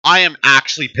I am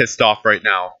actually pissed off right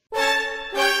now.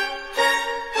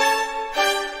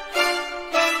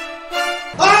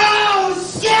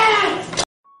 Oh, shit!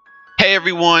 Hey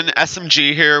everyone,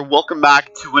 SMG here. Welcome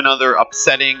back to another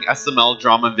upsetting SML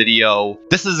drama video.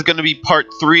 This is going to be part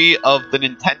 3 of the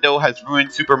Nintendo Has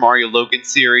Ruined Super Mario Logan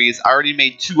series. I already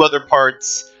made 2 other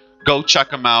parts. Go check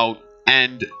them out.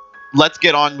 And let's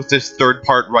get on with this third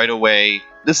part right away.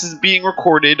 This is being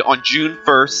recorded on June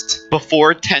 1st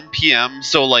before 10 p.m.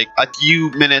 So like a few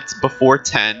minutes before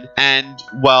 10. And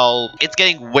well, it's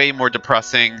getting way more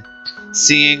depressing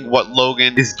seeing what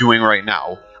Logan is doing right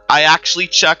now. I actually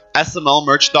checked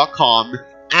smlmerch.com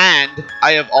and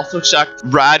I have also checked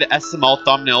rad SML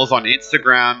thumbnails on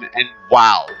Instagram, and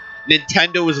wow,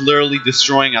 Nintendo is literally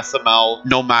destroying SML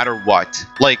no matter what.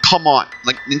 Like, come on,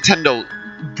 like Nintendo,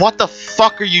 what the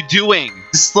fuck are you doing?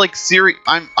 This is like serious.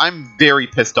 I'm very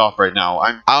pissed off right now.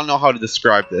 I don't know how to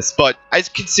describe this, but as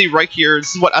you can see right here,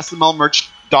 this is what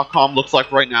smlmerch.com looks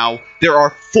like right now. There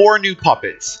are 4 new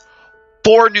puppets.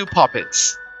 4 new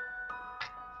puppets.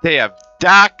 They have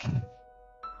Dak.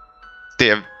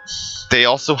 They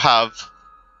also have.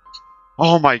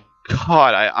 Oh my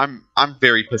god, I'm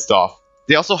very pissed off.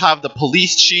 They also have the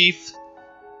police chief.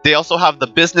 They also have the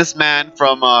businessman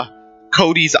from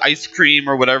Cody's Ice Cream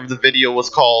or whatever the video was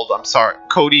called. I'm sorry,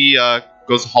 Cody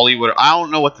Goes Hollywood. I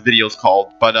don't know what the video is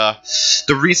called, but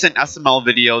the recent SML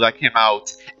video that came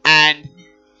out, and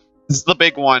this is the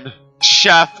big one,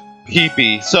 Chef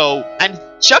Pee-Pee. So, and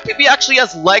Chef Pee-Pee actually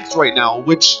has legs right now,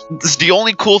 which is the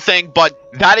only cool thing, but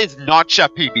that is not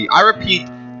Chef Pee-Pee. I repeat,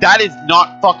 that is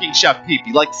not fucking Chef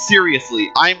Pee-Pee. Like, seriously,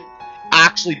 I'm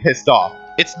actually pissed off.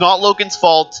 It's not Logan's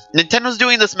fault. Nintendo's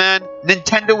doing this, man.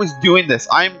 Nintendo is doing this.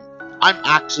 I'm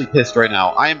actually pissed right now.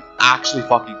 I am actually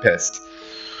fucking pissed.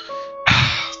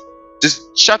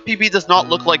 Just, Chef Pee-Pee does not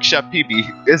look like Chef Pee-Pee.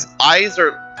 His eyes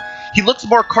are... He looks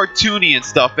more cartoony and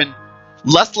stuff, and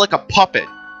less like a puppet.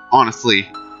 Honestly,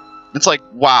 it's like,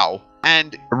 wow.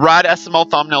 And rad SML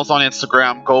thumbnails on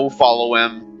Instagram. Go follow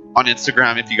him on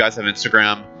Instagram if you guys have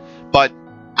Instagram. But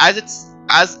as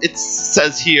it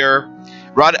says here,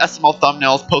 rad SML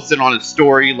thumbnails posted on his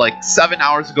story like 7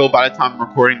 hours ago by the time I'm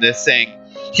recording this, saying,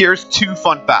 here's 2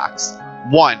 fun facts.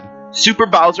 1, Super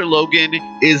Bowser Logan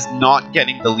is not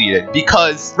getting deleted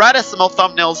because rad SML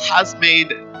thumbnails has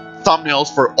made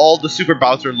thumbnails for all the Super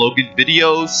Bowser Logan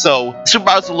videos, so Super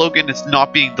Bowser Logan is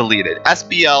not being deleted.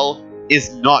 SBL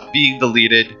is not being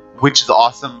deleted, which is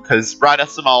awesome because rad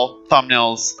SML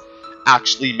thumbnails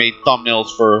actually made thumbnails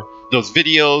for those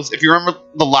videos. If you remember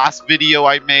the last video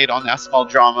I made on the SML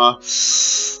drama,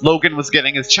 Logan was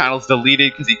getting his channels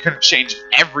deleted because he couldn't change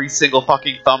every single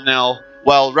fucking thumbnail.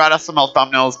 Well, rad SML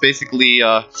thumbnails basically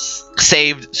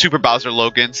saved Super Bowser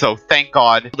Logan, so thank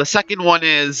God. The second one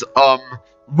is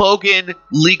Logan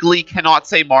legally cannot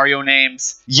say Mario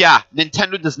names. Yeah,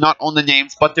 Nintendo does not own the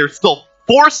names, but they're still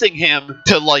forcing him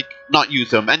to, like, not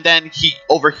use them. And then he,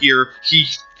 over here,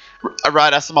 a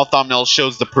rad SML thumbnail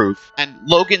shows the proof. And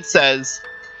Logan says,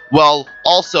 well,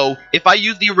 also, if I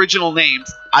use the original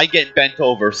names, I get bent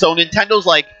over. So Nintendo's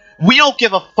like, we don't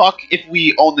give a fuck if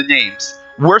we own the names.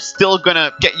 We're still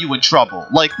gonna get you in trouble.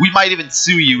 Like, we might even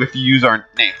sue you if you use our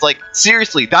names. Like,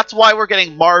 seriously, that's why we're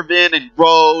getting Marvin and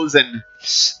Rose and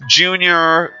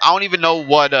Junior. I don't even know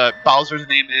what Bowser's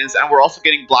name is. And we're also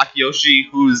getting Black Yoshi,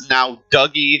 who's now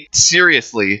Dougie.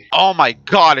 Seriously. Oh my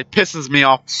god, it pisses me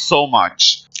off so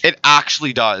much. It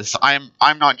actually does.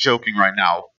 I'm not joking right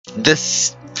now.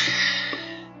 This...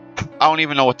 I don't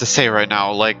even know what to say right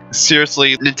now. Like,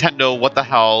 seriously, Nintendo, what the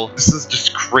hell? This is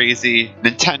just crazy.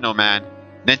 Nintendo, man.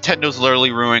 Nintendo's literally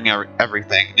ruining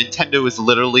everything. Nintendo is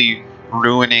literally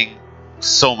ruining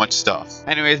so much stuff.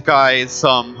 Anyways, guys,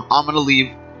 I'm gonna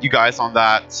leave you guys on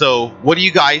that. So, what do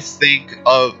you guys think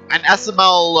of an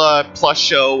SML Plus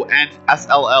show and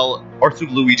SLL or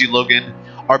SuperLuigiLogan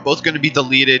are both going to be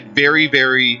deleted very,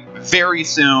 very, very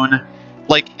soon,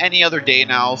 like any other day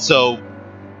now. So,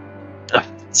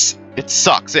 it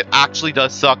sucks. It actually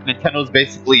does suck. Nintendo's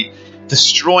basically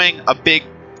destroying a big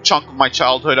chunk of my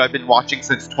childhood. I've been watching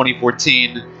since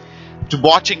 2014.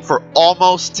 Watching for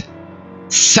almost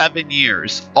 7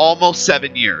 years. Almost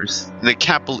 7 years. And I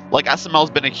can't believe... Like, SML's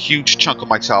been a huge chunk of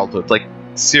my childhood. Like,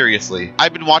 seriously.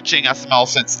 I've been watching SML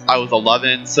since I was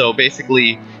 11. So,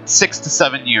 basically, 6 to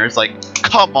 7 years. Like,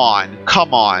 come on.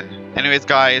 Come on. Anyways,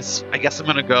 guys, I guess I'm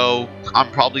gonna go.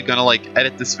 I'm probably gonna, like,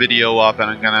 edit this video up and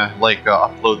I'm gonna, like,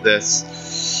 upload this.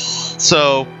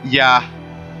 So, yeah.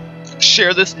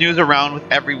 Share this news around with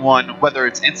everyone, whether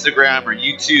it's Instagram or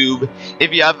YouTube.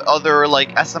 If you have other,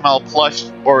 like, SML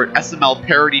Plus or SML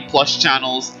Parody Plus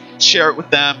channels, share it with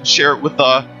them. Share it with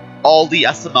all the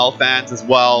SML fans as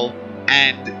well.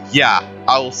 And yeah,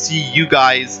 I will see you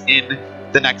guys in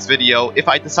the next video. If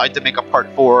I decide to make a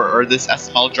part 4 or this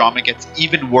SML drama gets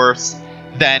even worse,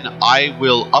 then I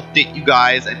will update you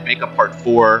guys and make a part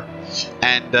 4.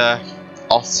 And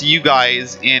I'll see you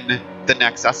guys in the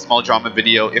next SML drama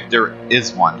video if there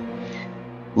is one.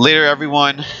 Later,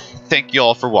 everyone. Thank you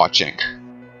all for watching.